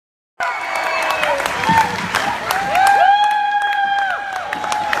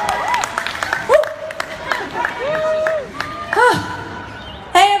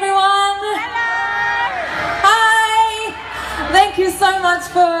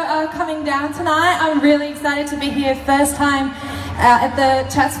coming down tonight. I'm really excited to be here. First time at the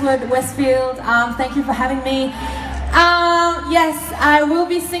Chatswood, Westfield. Thank you for having me. Yes, I will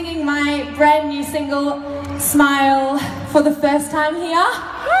be singing my brand new single, Smile, for the first time here.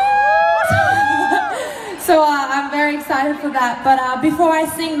 So I'm very excited for that. But before I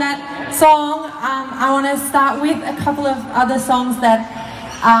sing that song, I want to start with a couple of other songs that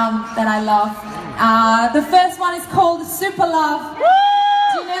I love. The first one is called Super Love.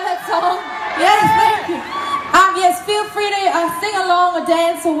 Do you know that song? Yes, thank you. Yes, feel free to sing along or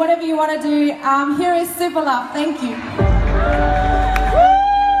dance or whatever you want to do. Here is Super Love. Thank you.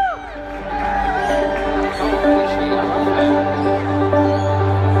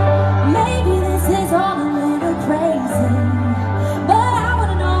 Maybe this is all a little crazy, but I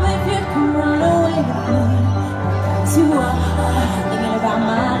want to know if you can run away with me. Because you are thinking about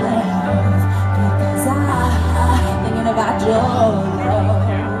my love. Because I'm thinking about your love.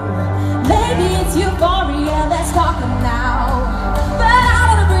 Maybe it's euphoria that's talking now, but I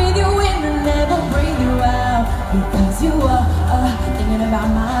wanna breathe you in and never breathe you out. Because you are thinking about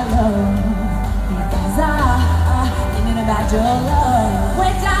my love. Because I'm thinking about your love.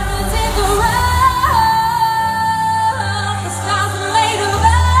 When diamonds in the rough, the stars are made of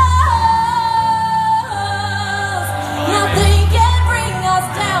us. Nothing can bring us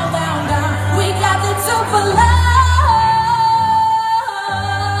down, down, down. We got the super love.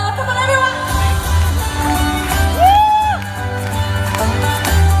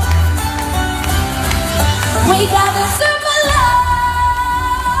 We got the super love.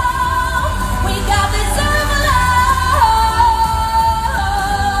 We got the super love.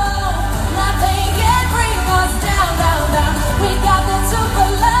 Nothing can bring us down, down, down. We got the super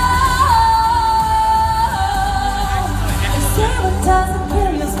love. They say what doesn't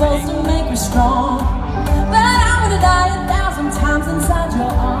kill you're supposed to make you strong, but I'm gonna die 1,000 times inside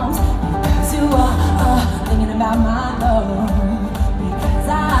your arms. Because you are thinking about my love. Because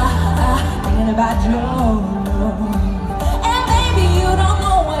I'm thinking about your. And maybe you don't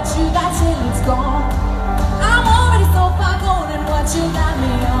know what you got till it's gone. I'm already so far gone and what you got me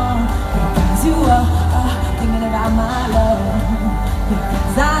on. Because you are thinking about my love.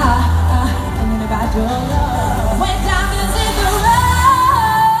 Because I'm thinking about your love. When diamonds in the rough,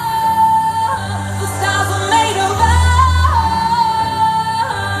 the stars are made of us.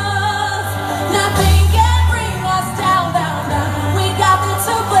 Nothing can bring us down, down, down. We got the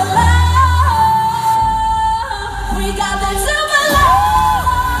super love. We got that super love.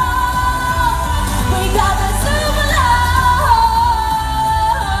 We got that super love.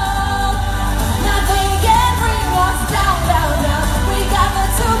 Nothing can bring us down, down, down. We got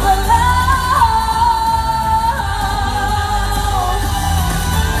that super love.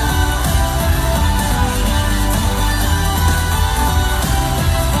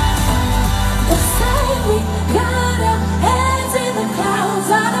 They say we got our heads in the clouds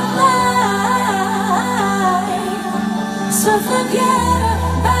out of line. So forget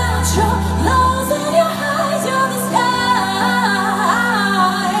about your lows and your highs, you're the sky.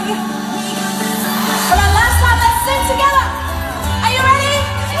 For the last time, let's sing together. Are you ready?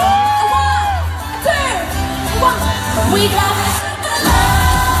 1, 2, 1. We got this.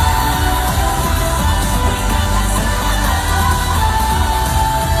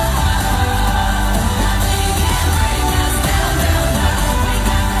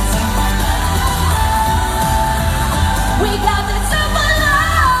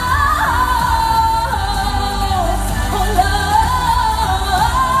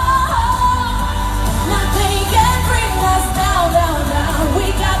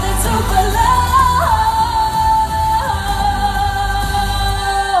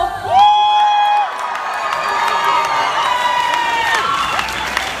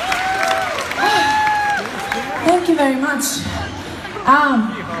 Thank you very much.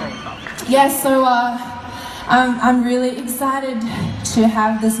 Yes, so I'm really excited to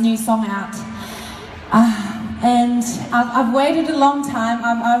have this new song out. And I've waited a long time.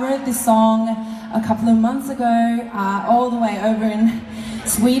 I wrote this song a couple of months ago, all the way over in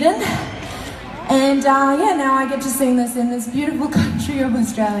Sweden. And yeah, now I get to sing this in this beautiful country of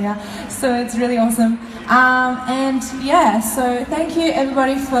Australia. So it's really awesome. And yeah, so thank you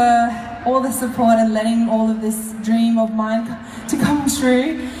everybody for all the support and letting all of this dream of mine to come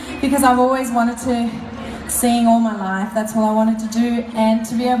true, because I've always wanted to sing all my life. That's what I wanted to do, and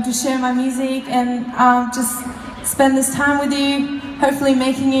to be able to share my music and just spend this time with you, hopefully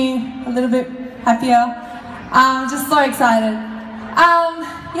making you a little bit happier. I'm just so excited.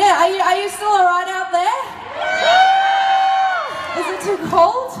 Yeah, are you still alright out there? Is it too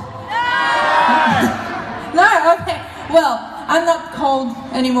cold? No? Okay. Well, I'm not cold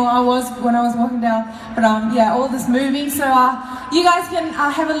anymore. I was when I was walking down, but yeah, all this moving. So you guys can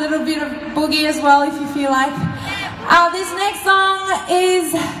have a little bit of boogie as well if you feel like. This next song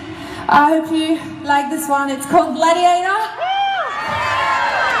is, I hope you like this one. It's called Gladiator.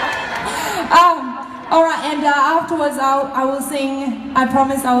 All right, and afterwards I will sing. I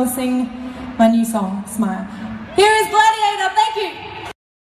promise I will sing my new song, Smile. Here is Gladiator. Thank you.